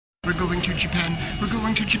we're going to Japan, we're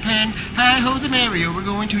going to Japan. Hi-ho the Mario, we're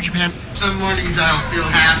going to Japan. Some mornings I'll feel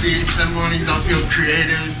happy, some mornings I'll feel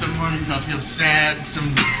creative, some mornings I'll feel sad, some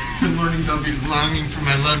mornings I'll be longing for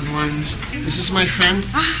my loved ones. This is my friend.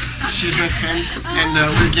 She's my friend, and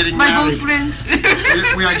we're getting married. My girlfriend.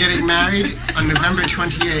 We are getting married on November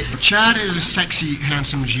 28th. Chad is a sexy,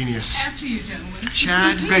 handsome genius. After you, gentlemen.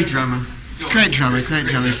 Chad, great drummer. Great drummer, great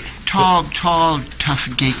drummer. Tall, tough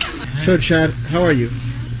geek. So, Chad, how are you?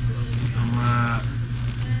 I'm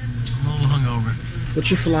a little hungover. What's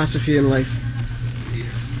your philosophy in life?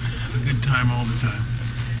 Have a good time all the time.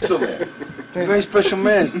 So, very special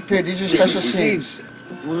man. Here, these are special seeds.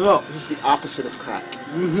 Look. This is the opposite of crack.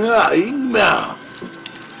 No.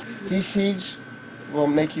 These seeds will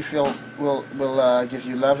make you feel, will give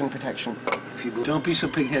you love and protection. Don't be so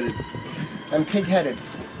pig-headed. I'm pig-headed.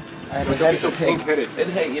 I have a head for pig.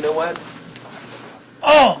 And hey, you know what?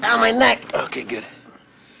 Oh! Down my neck! Okay, good.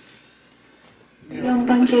 4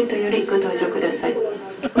番ゲートよりご搭乗ください。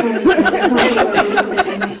本日はご搭乗くだ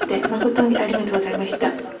さいまして誠にありがとうございまし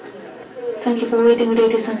た。Thank you for waiting,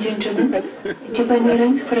 ladies and gentlemen. Japan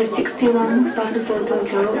Airlines Flight 61 bound for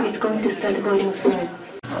Tokyo is going to start boarding soon.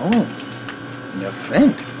 Oh, your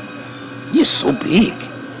friend. You're so big.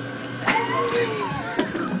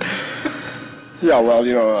 Yeah, well,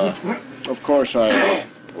 you know, of course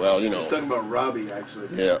well, you know. He's talking about Robbie, actually.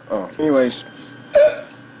 Yeah, Anyways,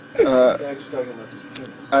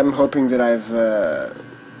 I'm hoping that I've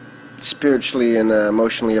spiritually and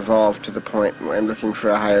emotionally evolved to the point where I'm looking for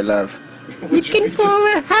a higher love. Looking for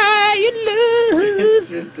a higher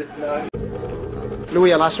love.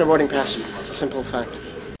 Louis, I lost my boarding pass. Simple fact.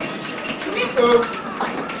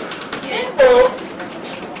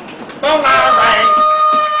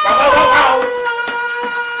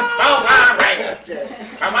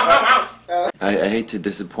 I hate to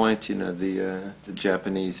disappoint, you know, the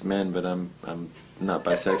Japanese men, but I'm not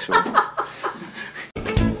bisexual.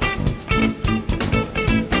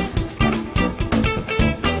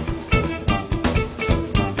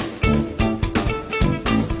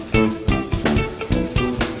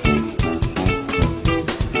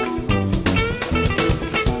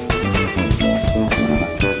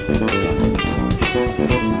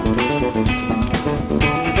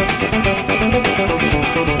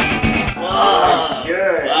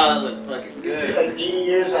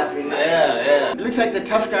 Yeah. It looks like the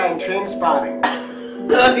tough guy in Train Spotting.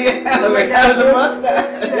 Oh yeah, the guy with the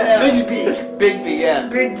mustache. Yeah. Bigsby. Bigby, yeah.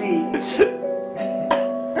 Bigby.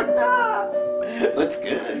 Looks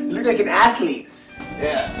good. You look like an athlete.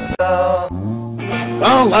 Yeah. All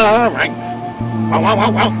right.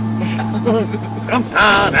 Come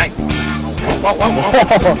on, right.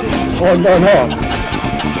 Oh, no.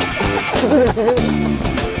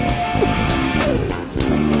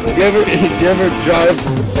 Do you ever drive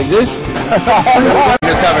like this?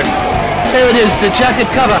 You're covered. There it is, the jacket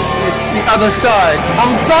cover. It's the other side.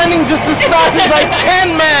 I'm signing just as fast as I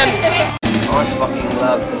can, man. I fucking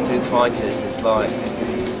love the Foo Fighters. It's like,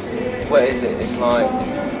 what is it? It's like,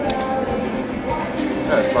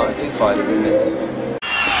 no, it's like Foo Fighters, isn't it?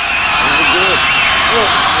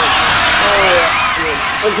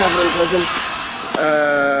 What's happening, cousin?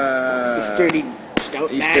 Sturdy, stout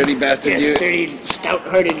you lad. sturdy bastard, Yeah, you. sturdy,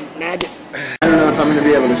 stout-hearted lad. I don't know if I'm going to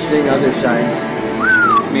be able to sing Other Side.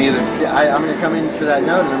 Me either. Yeah, I'm going to come in for that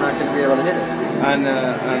note and I'm not going to be able to hit it. On the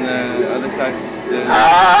other side.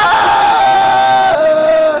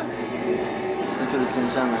 That's what it's going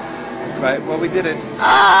to sound like. Right, well we did it.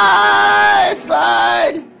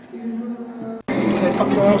 Slide! Okay, fuck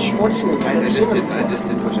Arnold Schwarzenegger. I just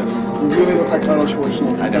did push-ups. You really look like Arnold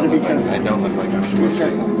Schwarzenegger. I don't look like I'm Be Schwarzenegger.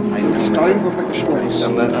 careful. You're starting to look like a Schwartz. I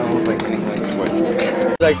don't look like anything like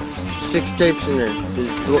Schwarzenegger. Like 6 tapes in there.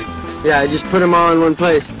 Yeah, I just put them all in one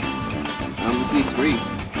place. I'm Z3.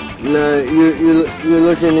 No, you're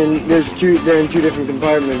looking in. They're in 2 different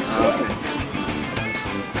compartments.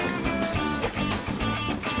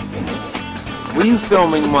 Were you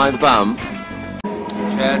filming my bum?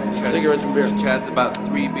 Chad, Cigarettes and beer. Chad's about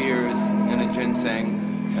 3 beers and a ginseng.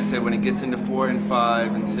 I said when it gets into 4 and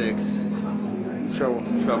 5 and 6,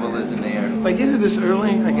 trouble is in the air. If I get here this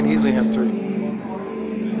early, I can easily have 3.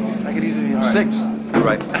 I could easily have 6. You're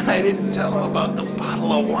right. I didn't tell him about the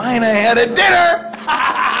bottle of wine I had at dinner!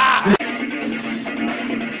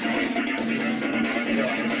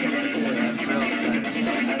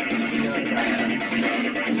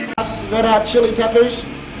 Red Hot Chili Peppers.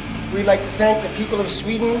 We'd like to thank the people of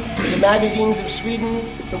Sweden, the magazines of Sweden,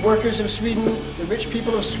 the workers of Sweden, the rich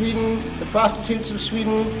people of Sweden, the prostitutes of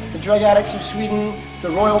Sweden, the drug addicts of Sweden, the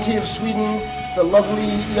royalty of Sweden, the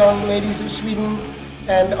lovely young ladies of Sweden,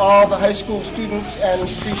 and all the high school students and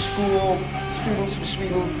preschool students of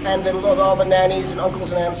Sweden, and all the nannies and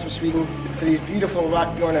uncles and aunts of Sweden for these beautiful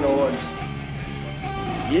Rockbjörnen awards.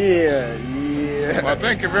 Yeah. Well,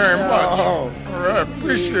 thank you very much. I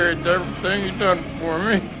appreciate everything you've done for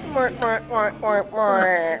me. Bust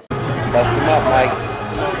him up, Mike.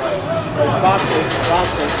 Boxing.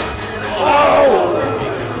 Oh!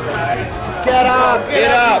 Get up,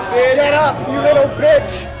 you little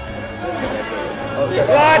bitch!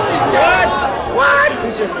 What?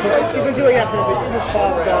 He's just, you've been doing that for a bit. This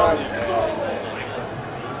falls down.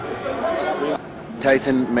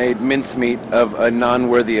 Tyson made mincemeat of a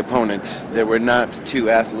non-worthy opponent. There were not two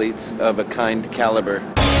athletes of a kind caliber.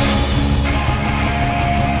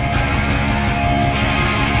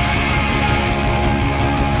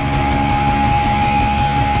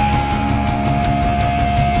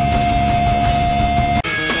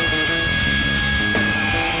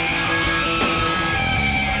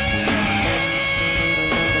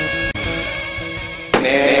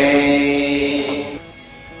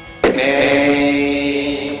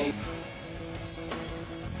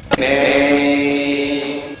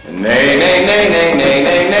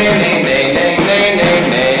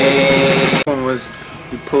 One was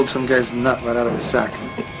he pulled some guy's nut right out of his sack.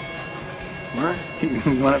 What? He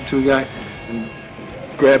went up to a guy and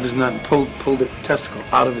grabbed his nut and pulled it testicle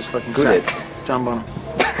out of his fucking sack. John Bonham.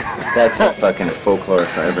 That's a fucking folklore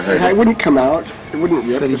if I ever heard it. It wouldn't come out. It wouldn't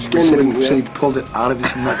rip. The skin wouldn't rip. Said he pulled it out of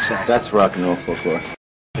his nutsack. That's rock and roll folklore.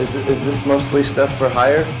 Is this mostly stuff for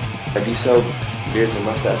hire? Or do you sell beards and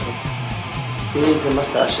mustaches? Beards and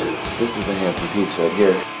mustaches. This is a handsome piece right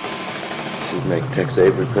here. Should make Tex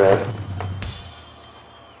Avery proud.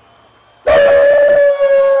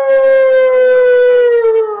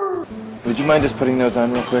 Would you mind just putting those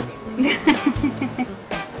on real quick? You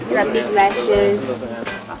got big lashes.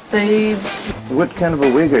 What kind of a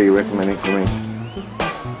wig are you recommending for me?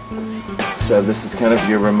 So this is kind of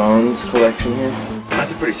your Ramones collection here?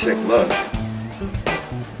 That's a pretty sick look.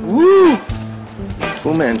 Woo!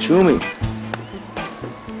 Fu Manchu me.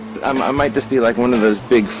 I might just be like one of those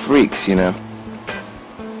big freaks, you know?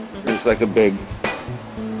 It's like a big...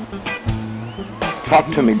 Talk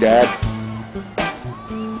to me, Dad.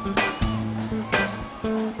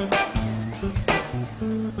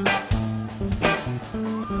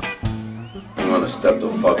 You want to step the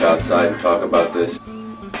fuck outside and talk about this?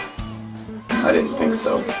 I didn't think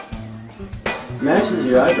so. Matches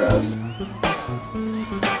your eyebrows.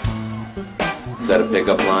 Is that a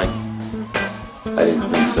pickup line? I didn't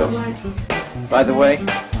think so. By the way,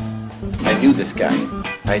 I knew this guy.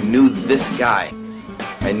 I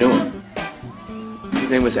knew him. His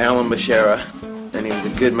name was Alan Bashara, and he was a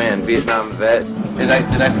good man, Vietnam vet. Did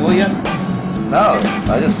I fool you? No,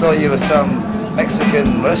 I just thought you were some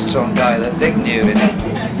Mexican restaurant guy that Dick knew in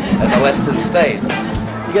the western states.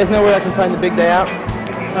 You guys know where I can find the big day out?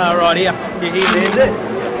 Right here. You hear Is it?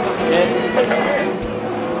 Yeah.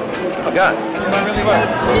 Oh God, am I really well?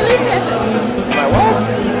 Am I what?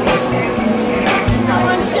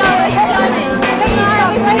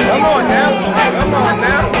 Come on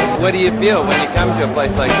now. What do you feel when you come to a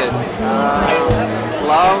place like this?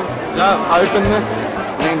 Love, openness.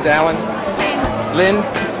 My name's Alan. Lynn.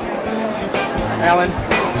 Alan.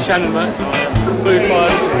 Shannon, mate. Food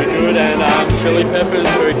fighters very good, and chili peppers,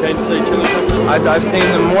 very keen to see chili peppers. I've seen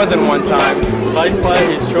them more than one time. Bass player,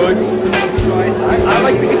 his choice. I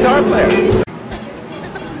like the guitar player.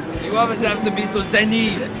 You always have to be so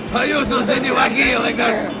zenny. Are you so zenny wacky like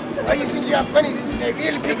that? Are you think you are funny? This is a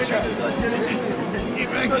real picture.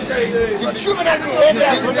 This juvenile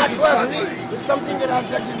behavior will not work. It's something that has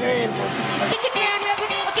veterinarian work.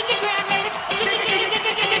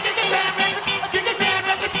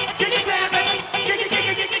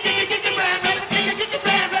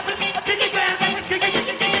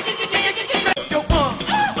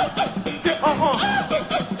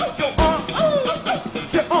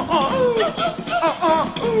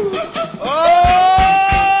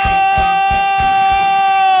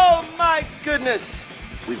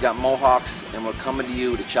 We've got mohawks, and we're coming to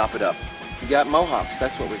you to chop it up. We got mohawks,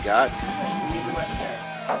 that's what we got.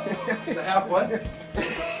 The half what?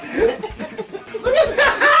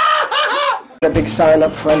 A big sign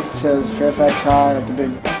up front that says Fairfax High at the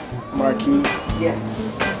big marquee. Yeah.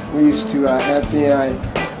 We used to, Anthony and I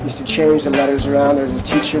used to change the letters around. There was a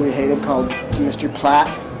teacher we hated called Mr. Platt,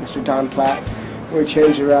 Mr. Don Platt. We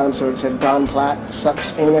changed it around so it said Don Platt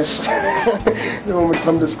sucks anus. No one would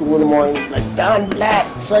come to school in the morning like Don Platt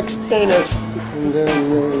sucks anus. And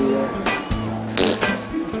then,